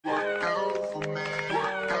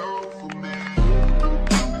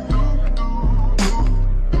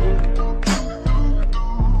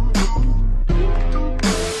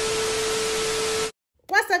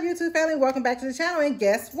welcome back to the channel. And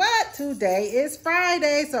guess what? Today is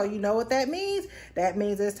Friday. So you know what that means? That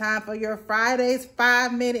means it's time for your Friday's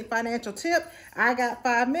 5-minute financial tip. I got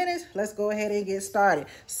 5 minutes. Let's go ahead and get started.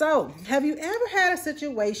 So have you ever had a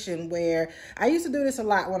situation where, I used to do this a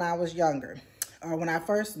lot when I was younger, or when I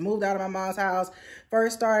first moved out of my mom's house,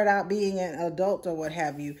 first started out being an adult or what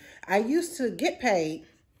have you. I used to get paid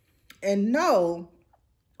and know,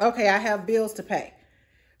 okay, I have bills to pay.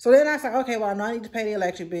 So then I said, okay, well, I know I need to pay the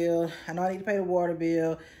electric bill. I know I need to pay the water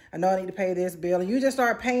bill. I know I need to pay this bill. And you just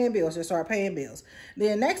start paying bills,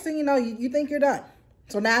 Then next thing you know, you think you're done.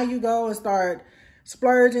 So now you go and start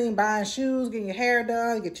splurging, buying shoes, getting your hair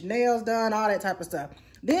done, get your nails done, all that type of stuff.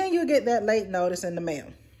 Then you get that late notice in the mail.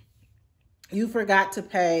 You forgot to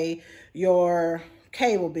pay your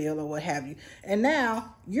cable bill or what have you. And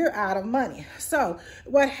now you're out of money. So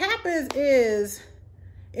what happens is,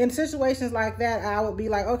 in situations like that, I would be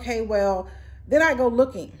like, okay, well, then I go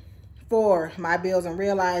looking for my bills and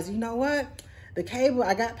realize, you know what? The cable,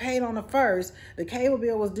 I got paid on the 1st. The cable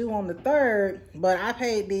bill was due on the 3rd, but I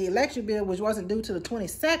paid the electric bill, which wasn't due to the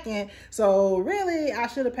 22nd. So really, I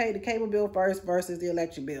should have paid the cable bill first versus the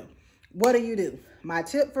electric bill. What do? My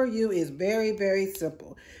tip for you is very, very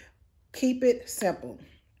simple. Keep it simple.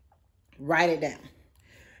 Write it down.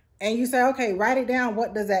 And you say, okay, write it down.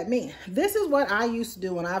 What does that mean? This is what I used to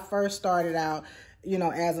do when I first started out, you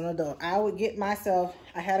know, as an adult. I would get myself,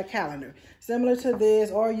 I had a calendar similar to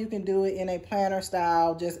this, or you can do it in a planner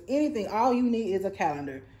style, just anything. All you need is a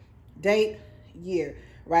calendar, date, year.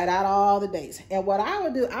 Write out all the dates. And what I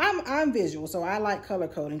would do, I'm visual, so I like color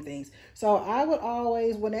coding things. So I would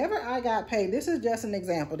always, whenever I got paid, this is just an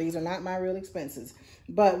example, these are not my real expenses,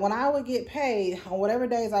 but when I would get paid, on whatever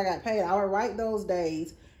days I got paid, I would write those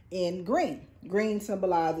days in green. Green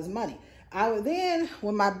symbolizes money. I would then,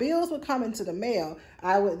 when my bills would come into the mail,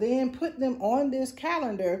 I would then put them on this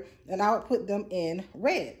calendar and I would put them in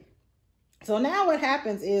red. So now what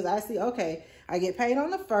happens is I see, okay, I get paid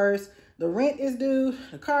on the 1st, the rent is due,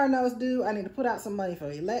 the car note's due, I need to put out some money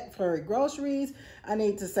for groceries, I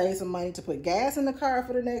need to save some money to put gas in the car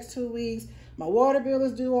for the next 2 weeks, my water bill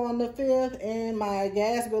is due on the 5th, and my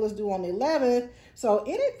gas bill is due on the 11th. So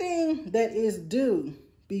anything that is due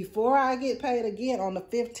before I get paid again on the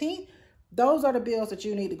 15th, those are the bills that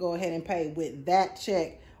you need to go ahead and pay with that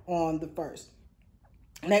check on the 1st.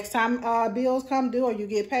 Next time bills come due or you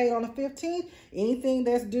get paid on the 15th, anything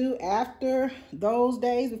that's due after those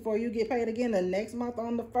days before you get paid again the next month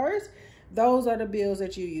on the 1st, those are the bills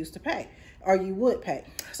that you used to pay or you would pay.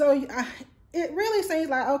 So it really seems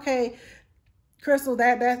like, okay, Crystal,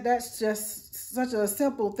 that's just such a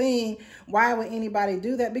simple thing. Why would anybody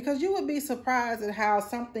do that? Because you would be surprised at how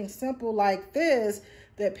something simple like this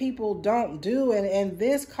that people don't do. And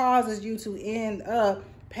this causes you to end up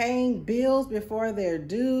paying bills before they're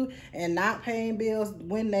due and not paying bills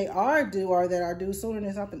when they are due or that are due sooner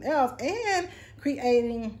than something else, and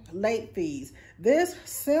creating late fees. This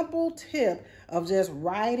simple tip of just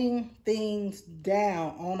writing things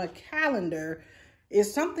down on a calendar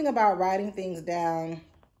is something about writing things down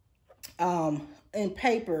in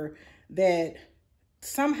paper that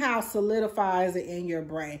somehow solidifies it in your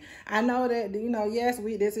brain. I know that, you know, yes,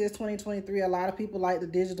 this is 2023. A lot of people like the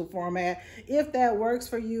digital format. If that works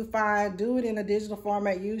for you, fine. Do it in a digital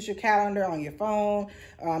format. Use your calendar on your phone.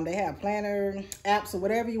 They have planner apps or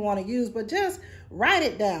whatever you want to use, but just write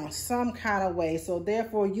it down some kind of way. So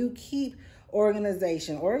therefore you keep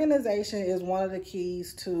organization. Organization is one of the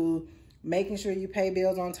keys to making sure you pay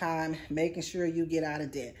bills on time, making sure you get out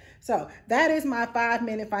of debt. So that is my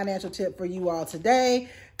 5-minute financial tip for you all today.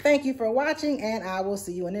 Thank you for watching, and I will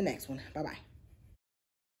see you in the next one. Bye-bye.